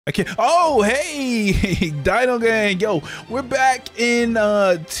I can't. Oh, hey, Dino Gang. Yo, we're back in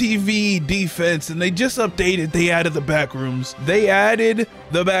TV defense, and they just updated. They added the back rooms. They added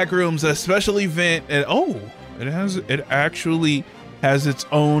the back rooms, a special event, and oh, it actually has its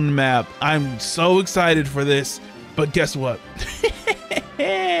own map. I'm so excited for this. But guess what?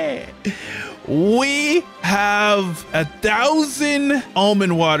 We have 1,000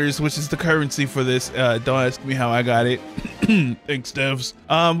 almond waters, which is the currency for this. Don't ask me how I got it. Thanks, devs.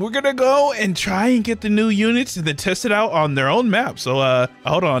 We're gonna go and try and get the new units and then test it out on their own map. So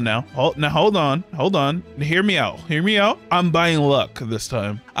hold on now. Hold on. Hear me out. I'm buying luck this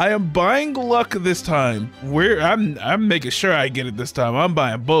time. I am buying luck this time. I'm making sure I get it this time. I'm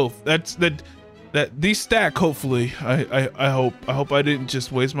buying both. These stack, hopefully. I hope I didn't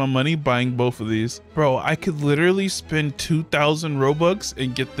just waste my money buying both of these. Bro, I could literally spend 2,000 Robux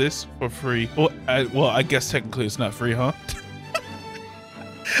and get this for free. Well, I guess technically it's not free, huh?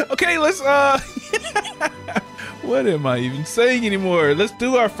 Okay, let's what am I even saying anymore? Let's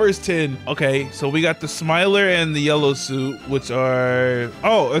do our first 10. Okay, so we got the Smiler and the yellow suit, which are,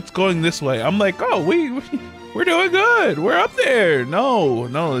 oh, it's going this way. I'm like, oh, we're doing good. We're up there. No,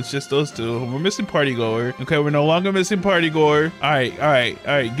 it's just those two. We're missing Party Goer. Okay, we're no longer missing Party Goer. All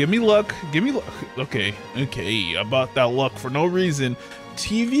right. Give me luck. Okay. I bought that luck for no reason.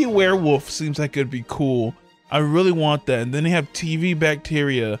 TV Werewolf seems like it'd be cool. I really want that. And then they have TV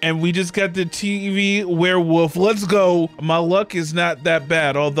Bacteria. And we just got the TV Werewolf. Let's go. My luck is not that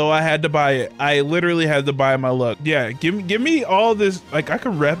bad, although I had to buy it. I literally had to buy my luck. Yeah, give me all this. Like, I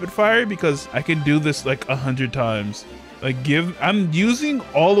can rapid fire because I can do this like 100 times. Like, I'm using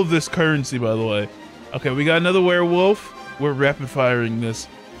all of this currency, by the way. Okay, we got another werewolf. We're rapid firing this.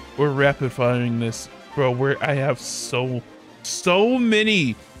 Bro, I have so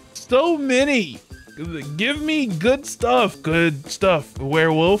many. Give me good stuff.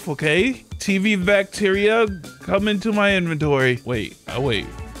 Werewolf, okay? TV Bacteria, come into my inventory. Wait.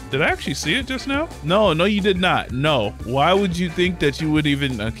 Did I actually see it just now? No, you did not. No. Why would you think that you would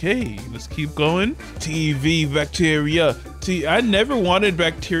even? Okay, let's keep going. TV Bacteria. I never wanted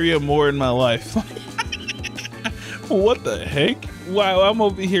bacteria more in my life. What the heck? Wow, I'm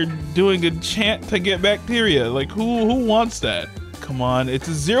over here doing a chant to get bacteria. Like, who wants that? Come on, it's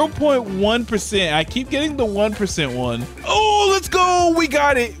a 0.1%. I keep getting the 1% one. Oh, let's go. We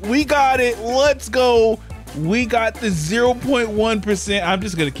got it. Let's go. We got the 0.1%. I'm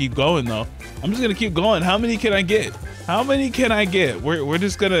just gonna keep going though. How many can I get?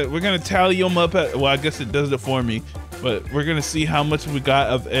 We're gonna tally them up at, well, I guess it does it for me, but we're gonna see how much we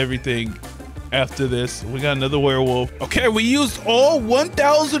got of everything. After this, we got another werewolf. Okay, we used all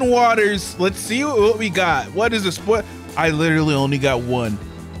 1,000 waters. Let's see what we got. What is this? I literally only got one.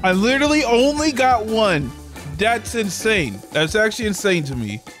 That's insane. That's actually insane to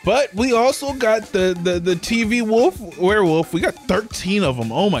me. But we also got the TV werewolf. We got 13 of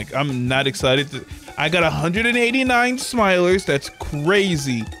them. Oh my, I'm not excited. I got 189 Smilers. That's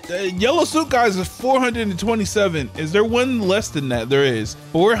crazy. The yellow suit guys is 427. Is there one less than that? There is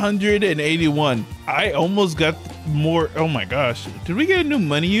 481. I almost got more. Oh my gosh. Did we get a new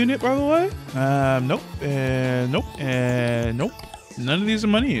money unit, by the way? Nope. Nope. None of these are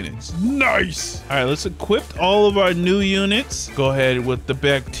money units. Nice. All right, let's equip all of our new units. Go ahead with the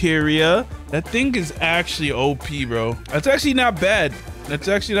bacteria. That thing is actually OP, bro. That's actually not bad.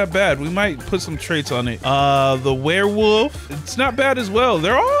 We might put some traits on it. The werewolf, it's not bad as well.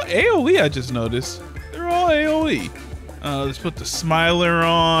 They're all AoE, I just noticed. They're all AoE. Let's put the Smiler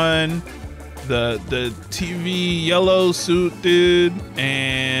on. The TV yellow suit dude,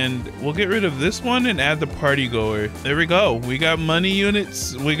 and we'll get rid of this one and add the Party Goer. There we go. We got money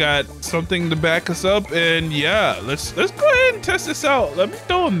units. We got something to back us up, and yeah, let's go ahead and test this out. Let me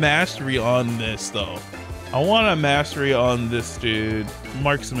throw a mastery on this though. I want a mastery on this dude.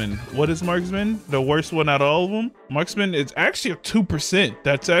 Marksman. What is Marksman? The worst one out of all of them? Marksman is actually a 2%.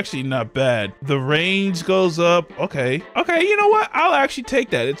 That's actually not bad. The range goes up. Okay, you know what? I'll actually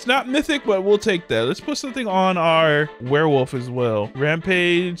take that. It's not mythic, but we'll take that. Let's put something on our werewolf as well.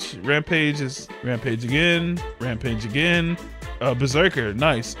 Rampage again. Berserker,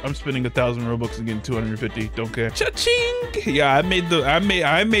 nice. I'm spending 1,000 Robux and getting 250. Don't care. Cha-ching! Yeah, I made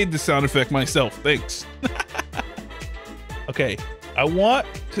the sound effect myself. Thanks. Okay, I want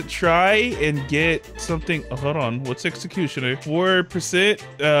to try and get something. Oh, hold on. What's Executioner?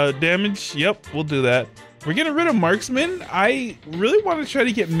 4% damage. Yep, we'll do that. We're getting rid of Marksman. I really want to try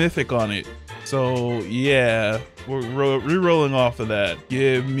to get Mythic on it. So yeah, we're re-rolling off of that.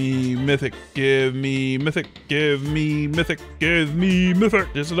 Give me Mythic. Give me Mythic. Give me Mythic. Give me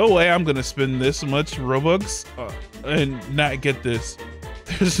Mythic. There's no way I'm gonna spend this much Robux and not get this.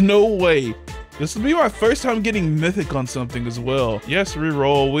 There's no way. This will be my first time getting mythic on something as well. Yes,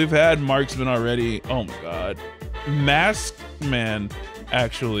 reroll. We've had marksman already. Oh my god. Masked man,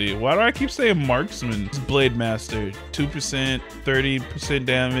 actually. Why do I keep saying marksman? It's blade master. 2%, 30%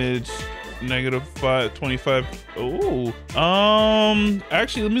 damage, -5, 25. Oh.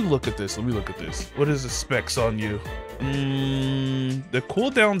 Actually, let me look at this. What is the specs on you? The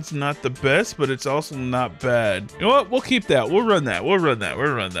cooldown's not the best, but it's also not bad. You know what? We'll keep that. We'll run that.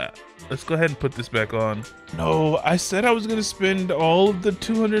 Let's go ahead and put this back on. No, I said I was gonna spend all of the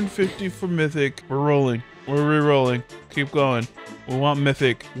 250 for mythic. We're rolling. We're re-rolling. Keep going. We want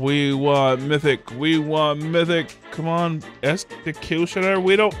mythic. We want mythic. Come on, executioner.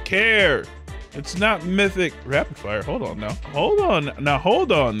 We don't care. It's not mythic. Rapid fire. Hold on now. Hold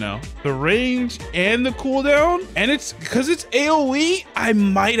on now. The range and the cooldown, and it's because it's AoE. I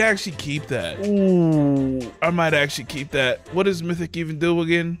might actually keep that. Ooh, I might actually keep that. What does mythic even do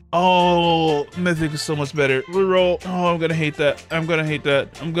again? Oh, mythic is so much better. Reroll. Oh, I'm gonna hate that. I'm gonna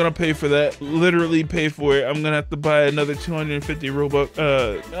pay for that. Literally pay for it. I'm gonna have to buy another 250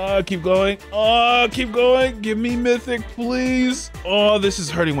 Robux. Keep going. Oh, keep going. Give me mythic, please. Oh, this is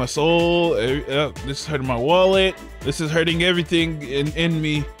hurting my soul. This is hurting my wallet. This is hurting everything in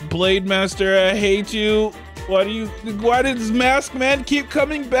me. Blade Master, I hate you. Why does Mask Man keep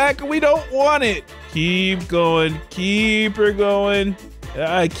coming back? We don't want it. Keep going. Keep her going.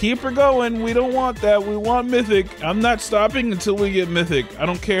 Keep her going. We don't want that. We want mythic. I'm not stopping until we get mythic. I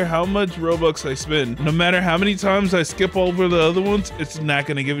don't care how much Robux I spend. No matter how many times I skip over the other ones, it's not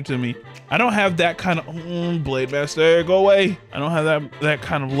gonna give it to me. I don't have that kind of Blade Master, go away. I don't have that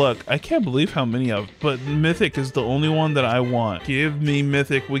kind of luck. I can't believe how many of, but mythic is the only one that I want. Give me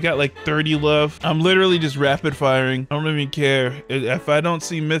mythic. We got like 30 left. I'm literally just rapid firing. I don't even care. If I don't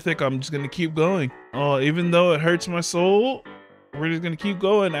see mythic, I'm just gonna keep going. Oh, even though it hurts my soul, we're just gonna keep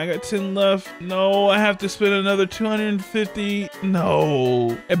going. I got 10 left. No, I have to spend another 250.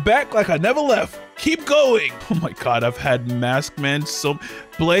 No. And back like I never left. Keep going. Oh my god, I've had Mask Man, so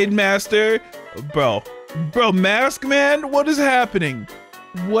Blade Master. Bro, Mask Man, what is happening?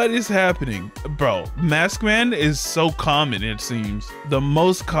 Bro, Mask Man is so common, it seems. The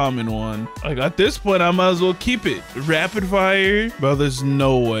most common one. Like at this point, I might as well keep it. Rapid fire. Bro, there's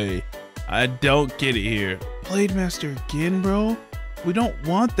no way. I don't get it here. Blade Master again, bro? We don't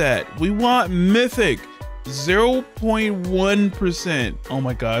want that. We want mythic. 0.1%. Oh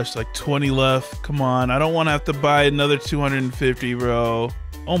my gosh, like 20 left. Come on, I don't want to have to buy another 250, bro.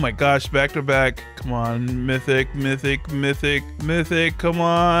 Oh my gosh, back to back. Come on, mythic. Come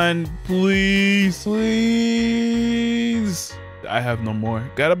on, please. I have no more.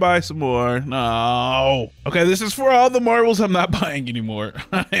 Gotta buy some more. No. Okay, this is for all the marbles I'm not buying anymore.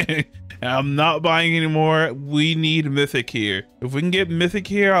 I'm not buying anymore. We need mythic here. If we can get mythic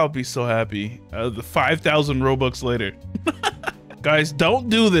here, I'll be so happy. The 5,000 Robux later. Guys, don't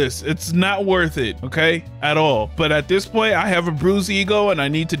do this. It's not worth it, okay? At all. But at this point, I have a bruised ego and I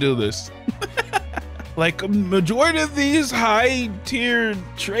need to do this. Like, a majority of these high tier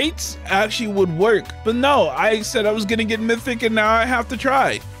traits actually would work. But no, I said I was gonna get mythic and now I have to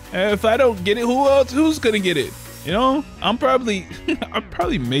try. And if I don't get it, who's gonna get it? You know, I'm probably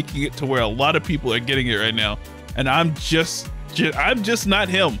making it to where a lot of people are getting it right now. And I'm just not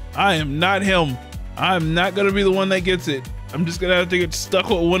him. I am not him. I'm not gonna be the one that gets it. I'm just gonna have to get stuck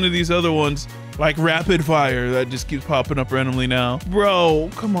with one of these other ones, like rapid fire that just keeps popping up randomly now.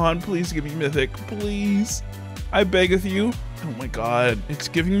 Bro, come on, please give me mythic, please. I beggeth you. Oh my god, it's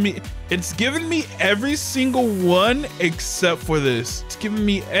giving me every single one except for this. It's giving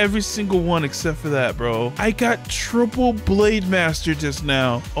me every single one except for that, bro. I got triple Blade Master just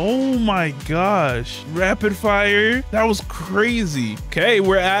now. Oh my gosh. Rapid fire. That was crazy. Okay,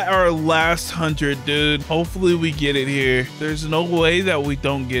 we're at our last 100, dude. Hopefully we get it here. There's no way that we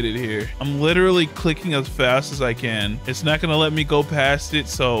don't get it here. I'm literally clicking as fast as I can. It's not gonna let me go past it,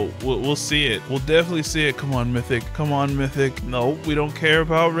 so we'll see it. We'll definitely see it. Come on, mythic. Come on, mythic. No, we don't care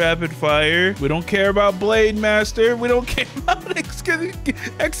about rapid fire. We don't care about Blade Master. We don't care about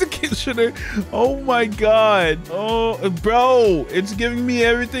executioner. Oh my god. Oh, bro, it's giving me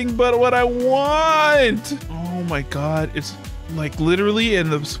everything but what I want. Oh my god. It's like literally in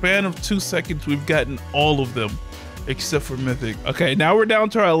the span of 2 seconds, we've gotten all of them except for mythic. Okay, now we're down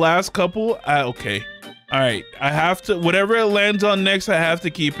to our last couple. Okay. All right. I have to, whatever it lands on next, I have to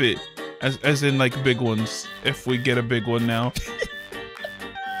keep it. As in like big ones, if we get a big one now.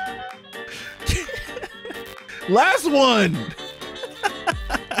 Last one!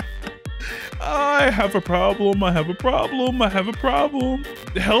 I have a problem.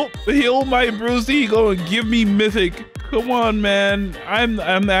 Help heal my bruised ego and give me mythic. Come on, man.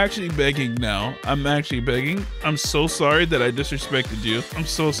 I'm actually begging now. I'm actually begging. I'm so sorry that I disrespected you. I'm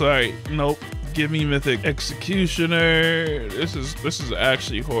so sorry. Nope. Give me Mythic Executioner. This is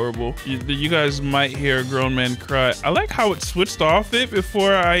actually horrible. You guys might hear a grown man cry. I like how it switched off it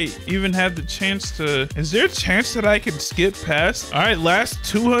before I even had the chance to. Is there a chance that I can skip past? All right, last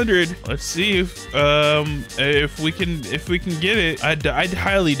 200. Let's see if we can get it. I'd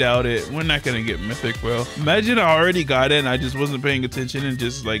highly doubt it. We're not gonna get Mythic, bro. Imagine I already got it and I just wasn't paying attention and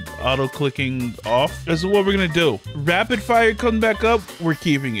just like auto clicking off. This is what we're gonna do. Rapid fire comes back up. We're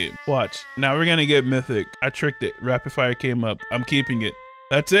keeping it. Watch. Now we're gonna get Mythic. I tricked it. Rapid fire came up. I'm keeping it.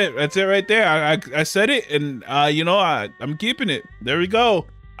 That's it. That's it right there. I said it, and you know, I'm keeping it. There we go.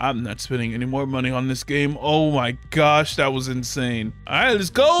 I'm not spending any more money on this game. Oh my gosh, that was insane. All right, let's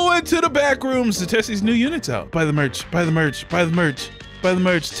go into the back rooms to test these new units out. Buy the merch. Buy the merch. Buy the merch. Buy the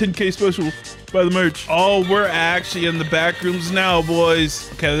merch. 10K special. Buy the merch. Oh, we're actually in the back rooms now,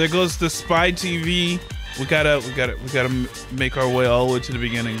 boys. Okay, there goes the Spy TV. We gotta make our way all the way to the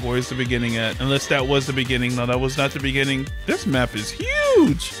beginning. Where's the beginning at? Unless that was the beginning. No, that was not the beginning. This map is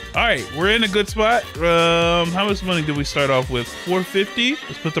huge. All right, we're in a good spot. How much money did we start off with? 450.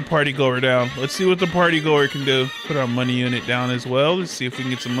 Let's put the party goer down. Let's see what the party goer can do. Put our money unit down as well. Let's see if we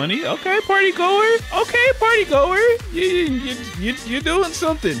can get some money. Okay, party goer. Okay, party goer. You're doing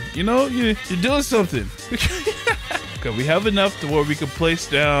something. You know, you're doing something. Okay, we have enough to where we can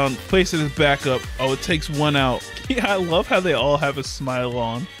place it as backup. Oh, it takes one out. Yeah, I love how they all have a smile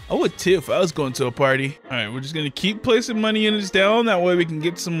on. I would too if I was going to a party. All right, we're just gonna keep placing money units down. That way we can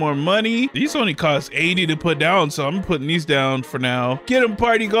get some more money. These only cost 80 to put down, so I'm putting these down for now. Get him,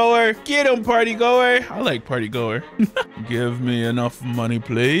 party goer. Get him, party goer. I like party goer. Give me enough money,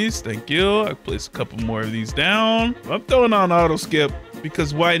 please. Thank you. I place a couple more of these down. I'm throwing on auto skip,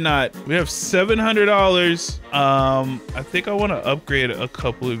 because why not? We have $700. I think I want to upgrade a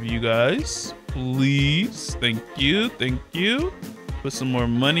couple of you guys, please. Thank you. Thank you. Put some more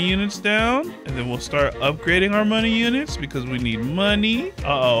money units down, and then we'll start upgrading our money units because we need money.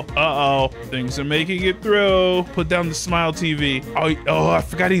 Uh-oh. Things are making it through. Put down the Smile TV. Oh, I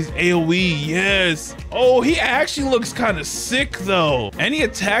forgot he's AoE. Yes. Oh, he actually looks kind of sick though, and he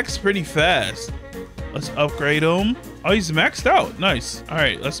attacks pretty fast. Let's upgrade him. Oh, he's maxed out. Nice. All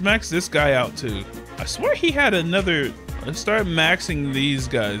right, let's max this guy out too. I swear he had another. Let's start maxing these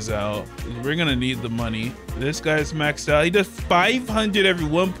guys out. We're gonna need the money. This guy's maxed out. He does 500 every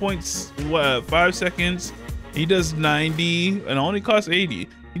 1.5 seconds. He does 90 and only costs 80.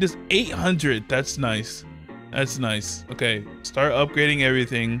 He does 800. That's nice. That's nice. Okay, start upgrading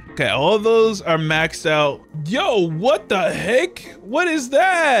everything. Okay, all of those are maxed out. Yo, what the heck? What is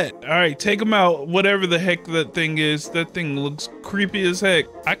that? All right, take them out. Whatever the heck that thing is. That thing looks creepy as heck.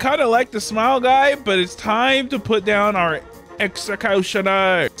 I kind of like the smile guy, but it's time to put down our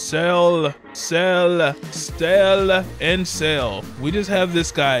executioner. Sell, and sell. We just have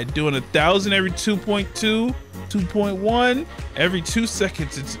this guy doing 1,000 every 2.2, 2.1, every 2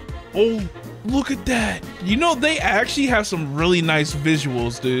 seconds. It's, oh, look at that. You know, they actually have some really nice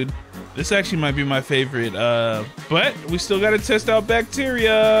visuals, dude. This actually might be my favorite, but we still got to test out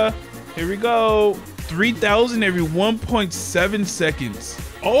bacteria. Here we go. 3,000 every 1.7 seconds.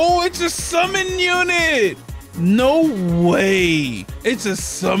 Oh, it's a summon unit. No way. It's a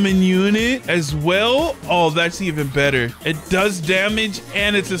summon unit as well. Oh, that's even better. It does damage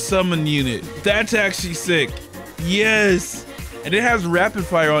and it's a summon unit. That's actually sick. Yes. And it has rapid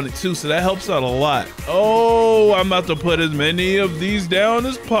fire on it too, so that helps out a lot. Oh, I'm about to put as many of these down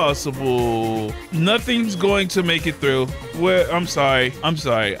as possible. Nothing's going to make it through. Well, I'm sorry.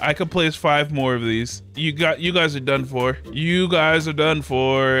 I could place 5 more of these. You guys are done for. You guys are done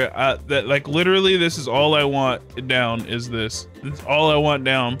for. That, like, literally, this is all I want down is this. That's all I want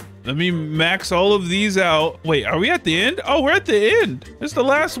down. Let me max all of these out. Wait, are we at the end? Oh, we're at the end. It's the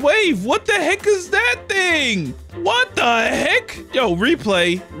last wave. What the heck is that thing? What the heck? Yo,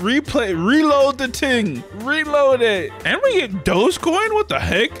 replay, reload the thing. Reload it. And we get Dogecoin? What the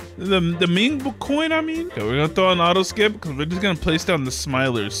heck? The meme coin, I mean? Okay, we're gonna throw an auto skip because we're just gonna place down the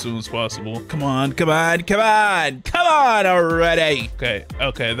smilers as soon as possible. Come on already.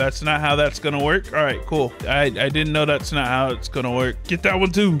 Okay, that's not how that's gonna work. All right, cool. I didn't know that's not how it's gonna work. Get that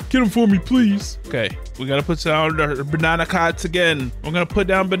one too. Get them for me, please. Okay, we gotta put down our banana cats again. We're gonna put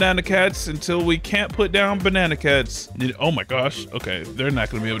down banana cats until we can't put down banana cats. Oh my gosh. Okay, they're not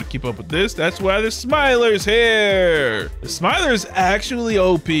gonna be able to keep up with this. That's why the Smiler's here. The Smiler's actually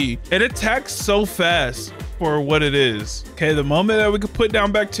OP. It attacks so fast for what it is. Okay, the moment that we can put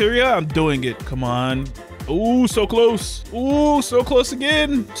down bacteria, I'm doing it. Come on. Ooh, so close. Ooh, so close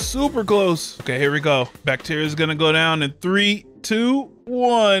again. Super close. Okay, here we go. Bacteria is gonna go down in 3, 2,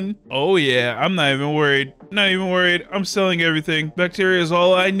 1. Oh yeah, I'm not even worried. Not even worried. I'm selling everything. Bacteria is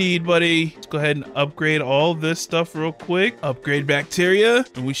all I need, buddy. Let's go ahead and upgrade all this stuff real quick. Upgrade bacteria,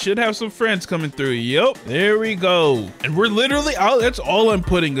 and we should have some friends coming through. Yup, there we go. And we're literally out. That's all I'm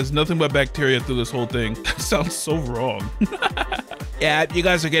putting is nothing but bacteria through this whole thing. That sounds so wrong. Yeah, you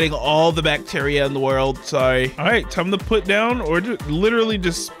guys are getting all the bacteria in the world. Sorry. All right, time to put down or literally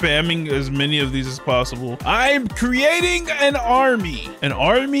just spamming as many of these as possible. I'm creating an army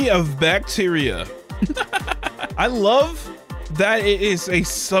of bacteria. I love that it is a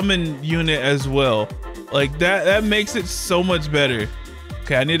summon unit as well. Like that makes it so much better.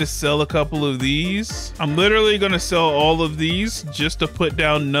 Okay, I need to sell a couple of these. I'm literally gonna sell all of these just to put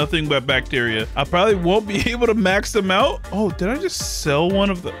down nothing but bacteria. I probably won't be able to max them out. Oh, did I just sell one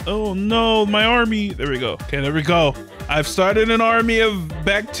of the, oh no, my army. There we go. Okay, there we go. I've started an army of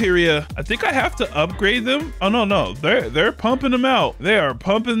bacteria. I think I have to upgrade them. Oh no, they're pumping them out. They are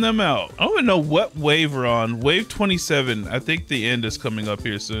pumping them out. I don't even know what wave we're on. Wave 27. I think the end is coming up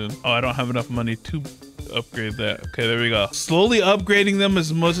here soon. Oh, I don't have enough money to upgrade that. Okay, there we go. Slowly upgrading them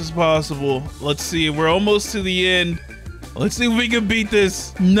as much as possible. Let's see, we're almost to the end. Let's see if we can beat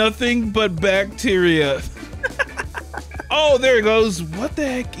this. Nothing but bacteria. Oh, there it goes. What the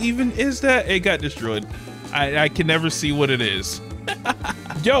heck even is that? It got destroyed. I can never see what it is.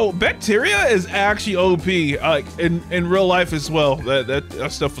 Yo, bacteria is actually OP, in real life as well. That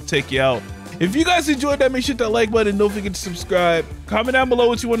stuff will take you out. If you guys enjoyed that, make sure to like button. Don't forget to subscribe. Comment down below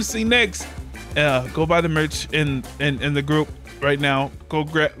what you want to see next. Go buy the merch in the group right now. Go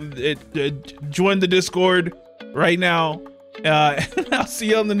grab it. Join the Discord right now. I'll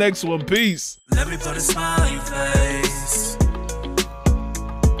see you on the next one. Peace. Let me put a smile on your face.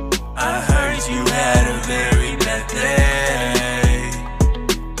 I heard you had a very bad day.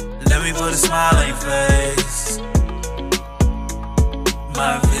 Let me put a smile on your face.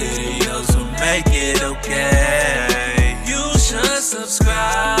 My videos will make it okay.